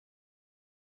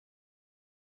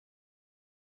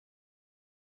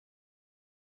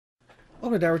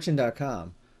Welcome to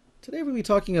direction.com. Today we'll be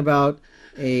talking about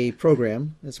a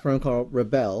program. It's a program called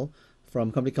Rebelle from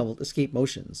a company called Escape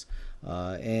Motions.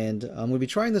 And I'm going to be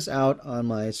trying this out on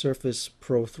my Surface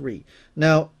Pro 3.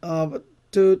 Now,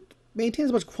 to maintain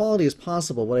as much quality as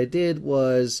possible, what I did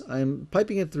was I'm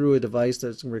piping it through a device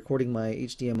that's recording my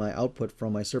HDMI output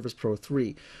from my Surface Pro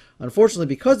 3. Unfortunately,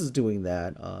 because it's doing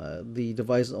that, the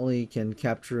device only can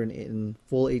capture in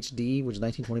full HD, which is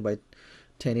 1920 by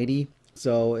 1080.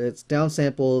 So it's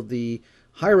downsampled the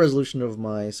higher resolution of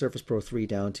my Surface Pro 3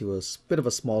 down to a bit of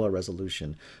a smaller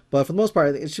resolution. But for the most part,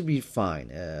 I think it should be fine.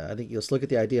 I think you'll just look at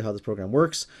the idea of how this program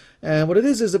works. And what it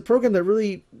is a program that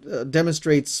really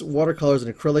demonstrates watercolors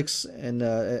and acrylics and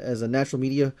as a natural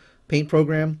media paint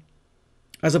program.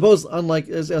 I suppose,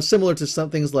 similar to some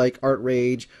things like Art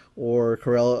Rage or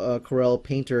Corel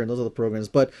Painter and those other programs.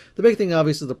 But the big thing,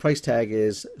 obviously, the price tag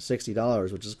is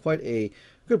 $60, which is quite a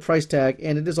good price tag,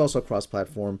 and it is also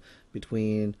cross-platform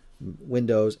between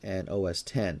Windows and OS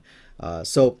X.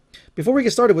 So before we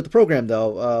get started with the program,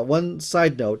 though, one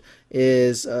side note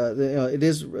is it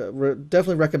is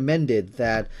definitely recommended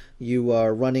that you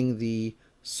are running the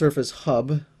Surface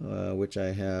Hub, which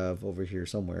I have over here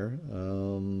somewhere.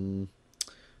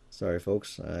 Sorry,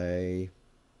 folks.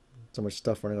 So much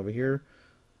stuff running over here.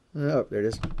 Oh, there it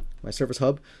is. My Surface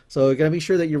Hub. So you got to be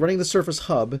sure that you're running the Surface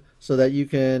Hub so that you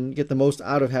can get the most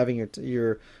out of having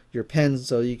your pen,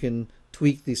 so you can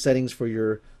tweak the settings for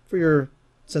your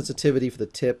sensitivity for the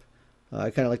tip.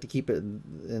 I kind of like to keep it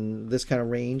in this kind of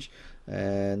range.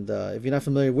 And if you're not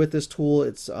familiar with this tool,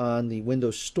 it's on the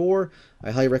Windows Store.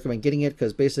 I highly recommend getting it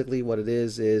because basically what it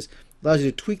is allows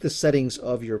you to tweak the settings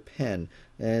of your pen.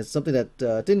 And it's something that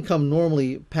didn't come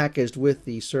normally packaged with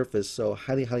the Surface, so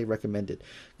highly recommend it.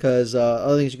 Because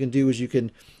other things you can do is you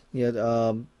can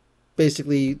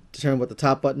basically determine what the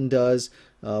top button does,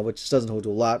 which doesn't do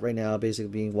a lot right now, basically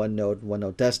being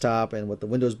OneNote desktop, and what the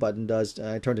Windows button does.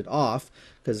 I turned it off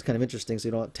because it's kind of interesting, so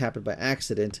you don't tap it by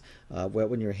accident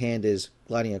when your hand is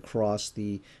gliding across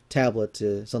the tablet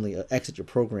to suddenly exit your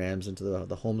programs into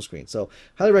the home screen. So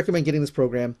highly recommend getting this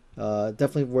program.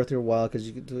 Definitely worth your while because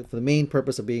you can do it for the main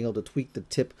purpose of being able to tweak the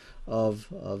tip of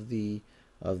the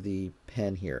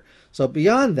pen here. So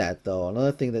beyond that, though,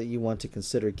 another thing that you want to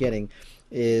consider getting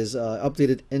is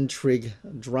updated N-Trig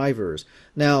drivers.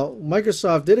 Now,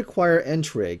 Microsoft did acquire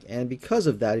N-Trig, and because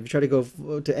of that, if you try to go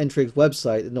to N-Trig's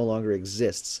website, it no longer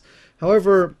exists.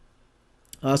 However,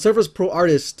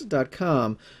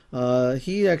 SurfaceProArtist.com,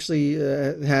 he actually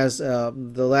has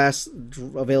the last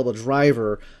available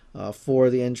driver for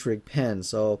the N-Trig pen.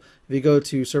 So if you go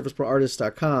to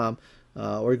SurfaceProArtist.com,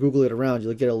 or Google it around,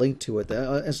 you'll get a link to it.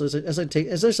 That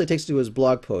essentially takes you to his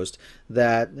blog post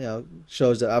that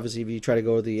shows that obviously if you try to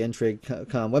go to the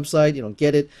N-Trig.com website, you don't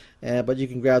get it, but you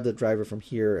can grab the driver from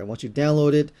here. And once you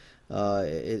download it,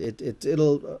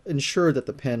 it'll ensure that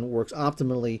the pen works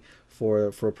optimally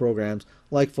for programs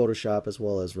like Photoshop as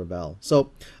well as Rebelle.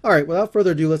 So, all right, without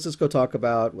further ado, let's just go talk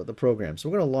about what the program. So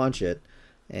we're going to launch it,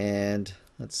 and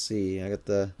let's see. I got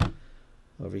the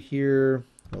over here.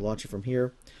 I'll launch it from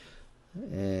here.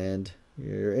 And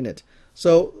you're in it.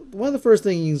 So one of the first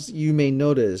things you may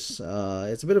notice,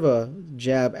 it's a bit of a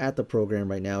jab at the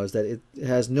program right now, is that it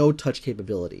has no touch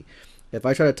capability. If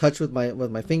I try to touch with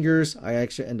my fingers, I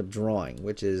actually end up drawing,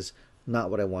 which is not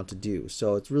what I want to do.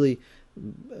 So it's really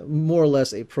more or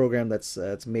less a program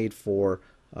that's made for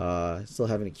still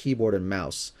having a keyboard and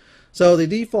mouse. So the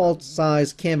default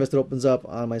size canvas that opens up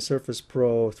on my Surface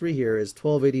Pro 3 here is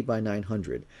 1280 by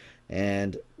 900.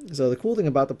 And so the cool thing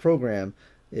about the program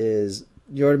is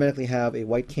you automatically have a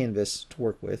white canvas to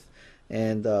work with,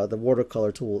 and the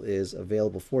watercolor tool is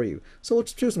available for you. So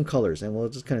let's choose some colors, and we'll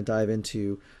just kind of dive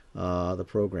into the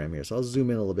program here. So I'll zoom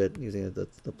in a little bit using the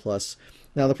plus.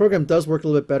 Now the program does work a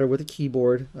little bit better with the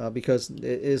keyboard because it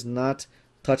is not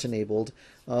touch enabled.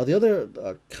 The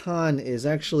other con is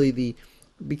actually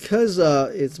because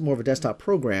it's more of a desktop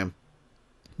program,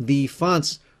 the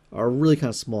fonts are really kind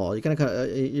of small. You gotta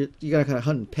kind of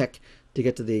hunt and peck to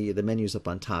get to the menus up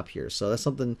on top here. So that's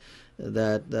something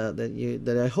that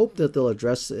I hope that they'll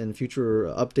address in future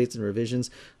updates and revisions.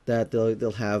 That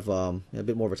they'll have a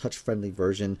bit more of a touch-friendly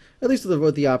version, at least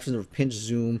with the option of pinch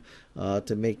zoom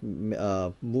to make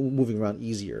moving around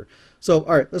easier. So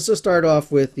all right, let's just start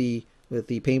off with the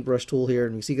paintbrush tool here,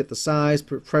 and we see the size,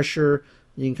 pressure.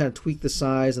 You can kind of tweak the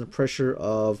size and the pressure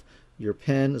of your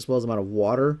pen as well as the amount of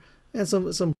water, and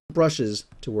some brushes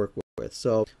to work with.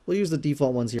 So we'll use the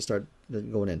default ones here, start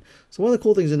going in. So one of the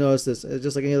cool things to notice is,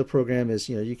 just like any other program, is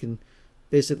you can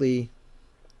basically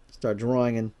start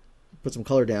drawing and put some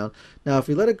color down. Now if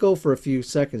we let it go for a few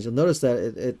seconds, you'll notice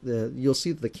that you'll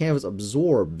see that the canvas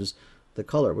absorbs the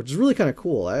color, which is really kind of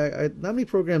cool. Not many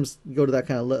programs go to that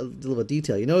kind of level of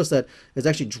detail. You notice that it's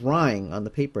actually drying on the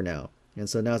paper now, and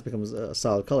so now it becomes a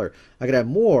solid color. I could add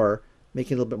more,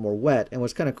 making it a little bit more wet. And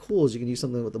what's kind of cool is you can use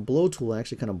something with the blow tool and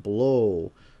actually kind of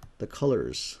blow the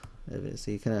colors.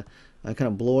 See, I'm kind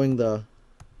of blowing in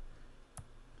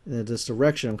this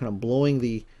direction. I'm kind of blowing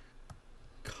the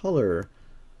color.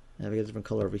 And I get a different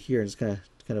color over here, and just kind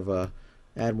of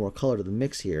add more color to the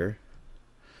mix here.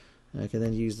 And I can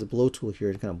then use the blow tool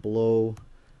here to kind of blow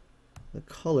the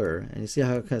color, and you see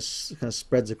how it kind of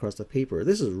spreads across the paper.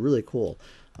 This is really cool.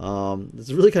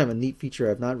 It's really kind of a neat feature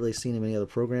I've not really seen in many other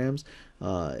programs.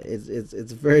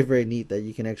 It's very, very neat that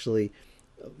you can actually.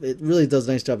 It really does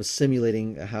a nice job of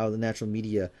simulating how the natural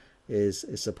media is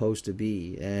supposed to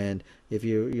be. And if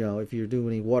you're doing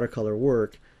any watercolor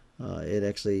work, it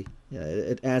actually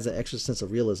it adds an extra sense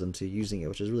of realism to using it,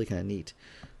 which is really kind of neat.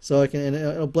 So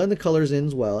it'll blend the colors in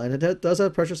as well, and it does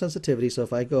have pressure sensitivity. So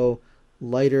if I go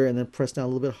lighter and then press down a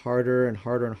little bit harder and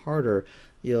harder and harder,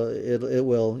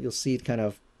 you'll see it kind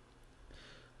of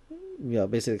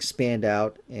basically expand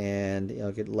out, and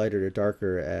get lighter to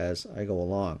darker as I go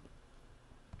along.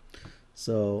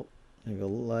 So I go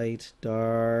light,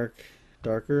 dark,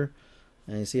 darker,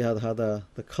 and you see how the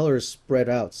colors spread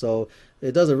out. So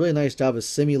it does a really nice job of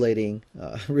simulating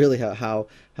really how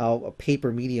a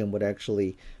paper medium would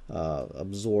actually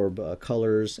absorb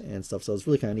colors and stuff. So it's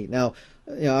really kind of neat. Now,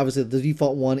 obviously the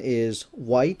default one is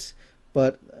white,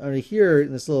 but under here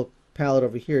in this little palette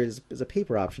over here is a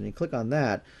paper option. You click on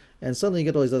that, and suddenly you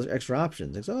get all these other extra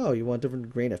options. It's, oh, you want a different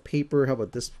grain of paper? How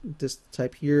about this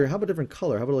type here? How about a different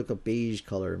color? How about like a beige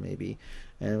color maybe?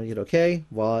 And when you hit OK,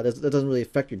 well, that doesn't really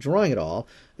affect your drawing at all.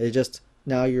 It just,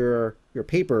 now your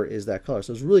paper is that color.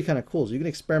 So it's really kind of cool. So you can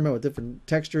experiment with different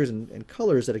textures and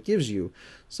colors that it gives you.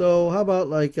 So how about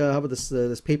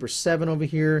this paper 7 over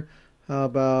here? How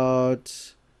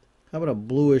about a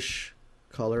bluish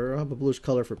color? How about a bluish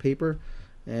color for paper?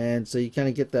 And so you kind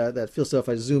of get that feel. So if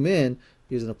I zoom in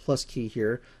using the plus key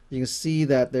here, you can see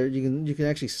that there you can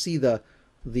actually see the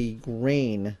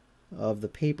grain of the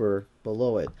paper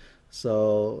below it.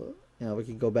 So we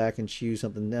can go back and choose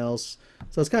something else.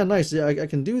 So it's kind of nice. I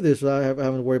can do this without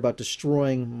having to worry about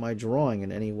destroying my drawing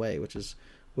in any way, which is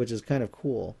kind of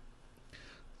cool.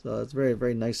 So it's a very,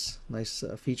 very nice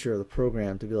feature of the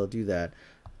program to be able to do that.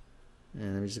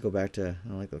 And let me just go back to, I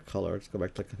don't like the color. Let's go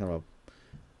back to kind of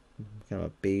a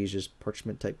beige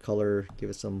parchment type color. Give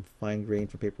it some fine grain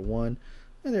for paper 1,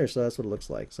 and there. So that's what it looks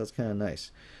like. So that's kind of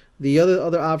nice. The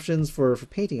other options for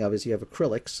painting, obviously you have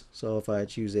acrylics. So if I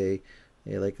choose a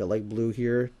light blue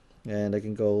here, and I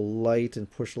can go light and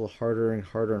push a little harder and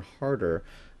harder and harder,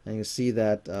 and you can see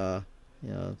that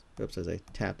oops, as I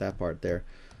tap that part there,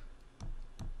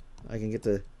 I can get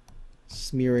to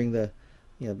smearing the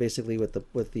basically with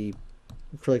the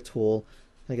acrylic tool,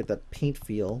 I get that paint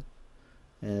feel.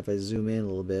 And if I zoom in a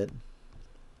little bit,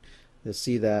 you'll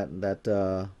see that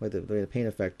the way the paint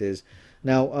effect is.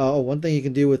 Now, one thing you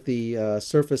can do with the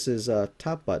Surface's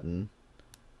top button,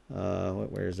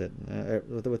 where is it?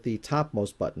 With the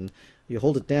topmost button, you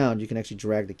hold it down, you can actually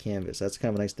drag the canvas. That's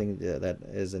kind of a nice thing that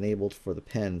is enabled for the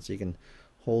pen. So you can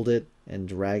hold it and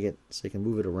drag it, so you can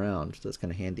move it around. So that's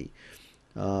kind of handy.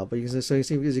 But you can see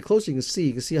as you close, you can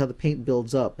see how the paint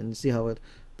builds up, and you see how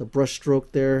the brush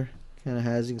stroke there kind of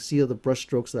has. You can see all the brush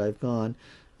strokes that I've gone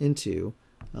into.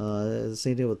 The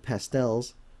same thing with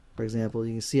pastels, for example.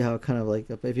 You can see how it kind of like,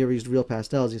 if you ever used real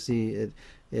pastels, you see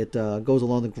it goes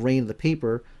along the grain of the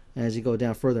paper, and as you go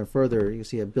down further and further, you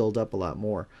see it build up a lot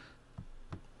more.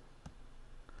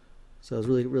 So it's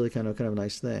really kind of a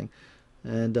nice thing.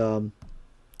 And got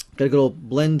a good old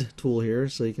blend tool here,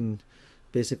 so you can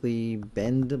basically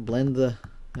blend the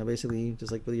basically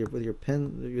just like with your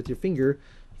pen, with your finger,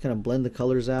 you kind of blend the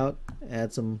colors out,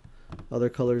 add some other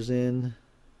colors in.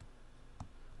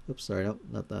 Oops, sorry, no,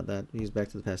 not that. Use back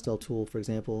to the pastel tool, for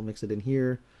example, mix it in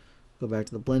here, go back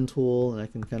to the blend tool, and I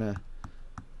can kind of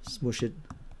smush it,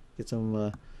 get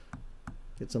some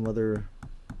other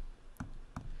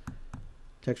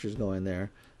textures going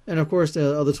there. And of course,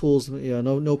 the other tools,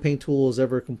 no paint tool is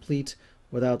ever complete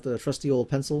without the trusty old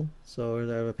pencil. So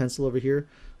I have a pencil over here,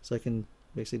 so I can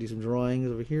basically do some drawings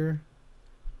over here.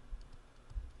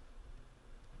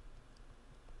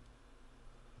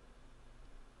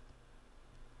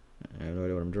 I have no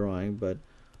idea what I'm drawing, but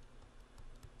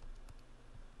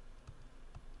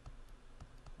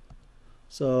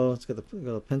so let's get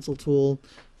the pencil tool,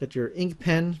 get your ink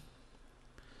pen,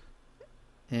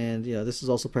 and this is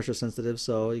also pressure sensitive,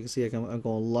 so you can see I'm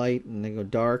going light and then go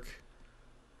dark.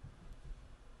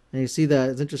 And you see that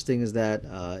it's interesting is that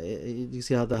you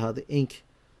see how the ink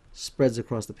spreads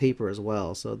across the paper as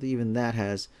well. So even that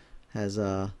has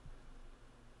some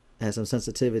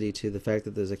sensitivity to the fact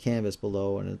that there's a canvas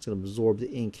below and it's going to absorb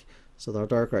the ink. So the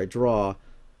darker I draw,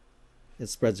 it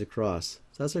spreads across.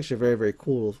 So that's actually a very, very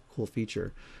cool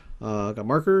feature. Got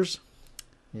markers.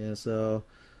 Yeah, so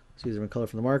let's use a different color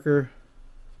from the marker.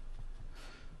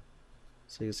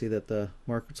 So you can see that the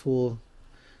marker tool,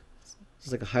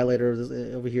 it's like a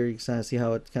highlighter over here. You can kind of see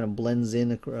how it kind of blends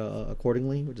in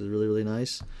accordingly, which is really, really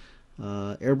nice.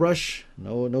 Airbrush,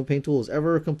 no paint tool is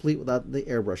ever complete without the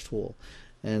airbrush tool.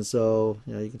 And so,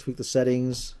 you know, you can tweak the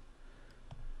settings.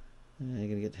 And you're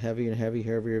going to get heavier and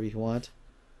heavier if you want.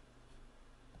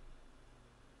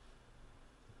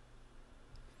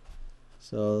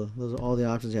 So those are all the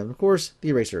options you have. And of course, the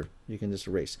eraser. You can just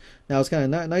erase. Now, it's kind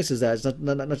of nice is that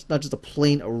it's not just a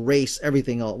plain erase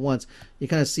everything all at once. You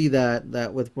kind of see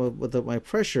that with my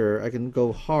pressure, I can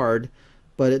go hard,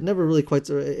 but it never really quite.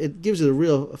 It gives you the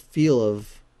real feel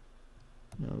of,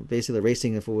 you know, basically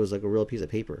erasing if it was like a real piece of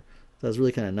paper. So that's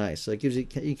really kind of nice. So it gives you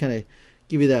kind of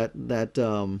give you that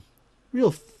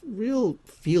real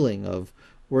feeling of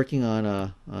working on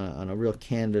a real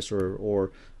canvas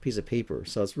or piece of paper.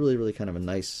 So it's really kind of a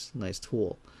nice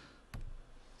tool.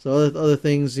 So other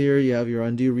things here, you have your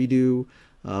undo, redo.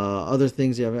 Other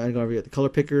things you have, I'm going to get the color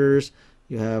pickers.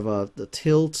 You have the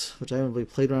tilt, which I haven't really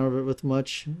played around with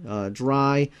much.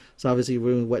 Dry. So obviously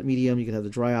we're doing wet medium. You can have the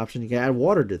dry option. You can add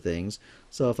water to things.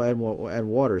 So if I add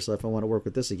water, so if I want to work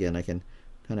with this again, I can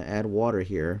kind of add water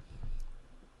here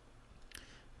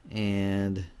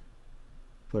and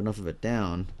put enough of it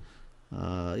down.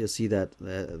 You'll see that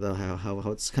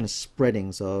how it's kind of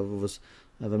spreading. So if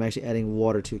I'm actually adding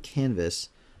water to a canvas,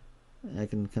 I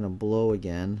can kind of blow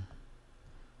again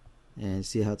and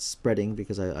see how it's spreading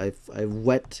because I've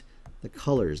wet the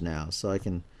colors now, so I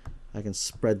can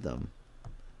spread them.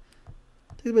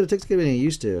 It takes a bit of getting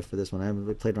used to for this one. I haven't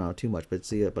really played around with too much, but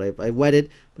see it. But I wet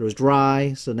it, but it was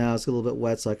dry, so now it's a little bit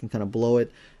wet, so I can kind of blow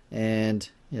it and,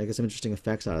 you know, get some interesting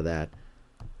effects out of that.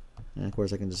 And of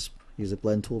course, I can just use the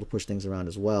blend tool to push things around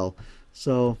as well.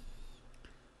 So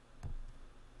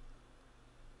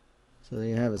there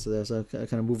you have it. So there's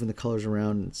kind of moving the colors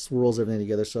around and swirls everything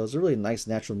together. So it's a really nice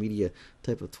natural media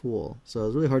type of tool. So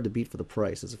it's really hard to beat for the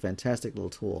price. It's a fantastic little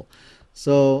tool.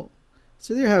 So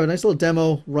there you have a nice little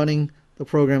demo running the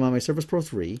program on my Surface Pro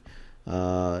 3. You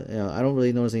know, I don't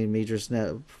really notice any major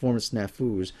performance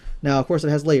snafus. Now, of course,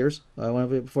 it has layers.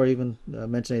 Before I even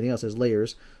mention anything else, there's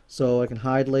layers. So I can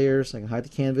hide layers. I can hide the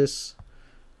canvas.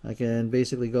 I can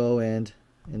basically go and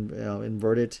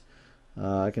invert it.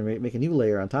 I can make a new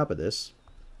layer on top of this.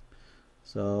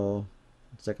 So,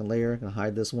 second layer, I'm going to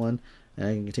hide this one, and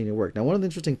I can continue to work. Now, one of the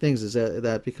interesting things is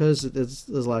that because there's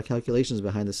a lot of calculations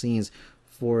behind the scenes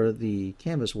for the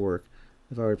canvas work,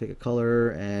 if I were to pick a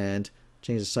color and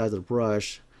change the size of the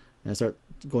brush and I start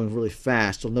going really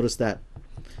fast, you'll notice that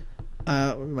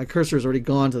my cursor is already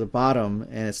gone to the bottom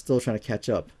and it's still trying to catch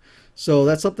up. So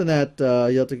that's something that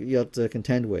you have to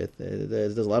contend with.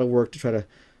 There's a lot of work to try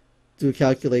to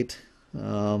calculate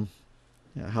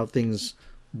how things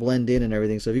blend in and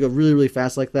everything. So if you go really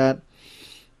fast like that,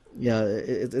 yeah,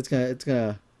 it's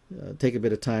gonna take a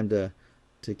bit of time to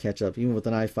catch up. Even with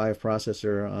an i5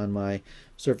 processor on my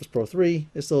Surface Pro 3,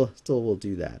 it still will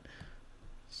do that.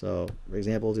 So for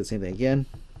example, do the same thing again.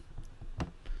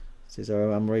 See,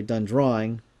 so I'm already done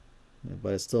drawing,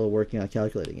 but it's still working on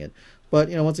calculating it. But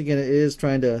you know, once again, it is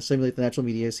trying to simulate the natural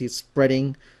media. See, it's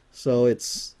spreading. So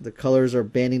the colors are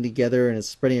banding together and it's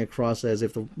spreading across as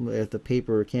if the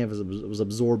paper canvas was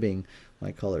absorbing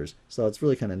my colors. So it's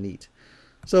really kind of neat.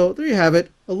 So there you have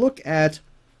it. A look at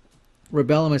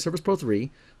Rebelle on my Surface Pro 3.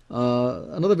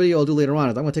 Another video I'll do later on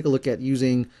is I'm going to take a look at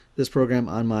using this program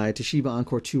on my Toshiba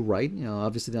Encore 2 Write. You know,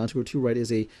 obviously the Encore 2 Write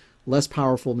is a less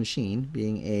powerful machine,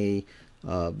 being a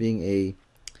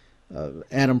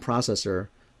Atom processor.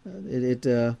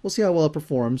 We'll see how well it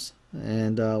performs,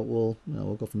 and we'll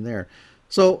go from there.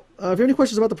 So if you have any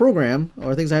questions about the program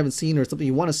or things I haven't seen or something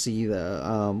you want to see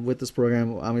with this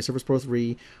program on my Surface Pro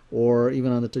 3 or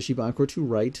even on the Toshiba Encore 2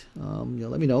 Write,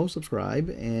 let me know, subscribe,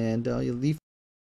 and leave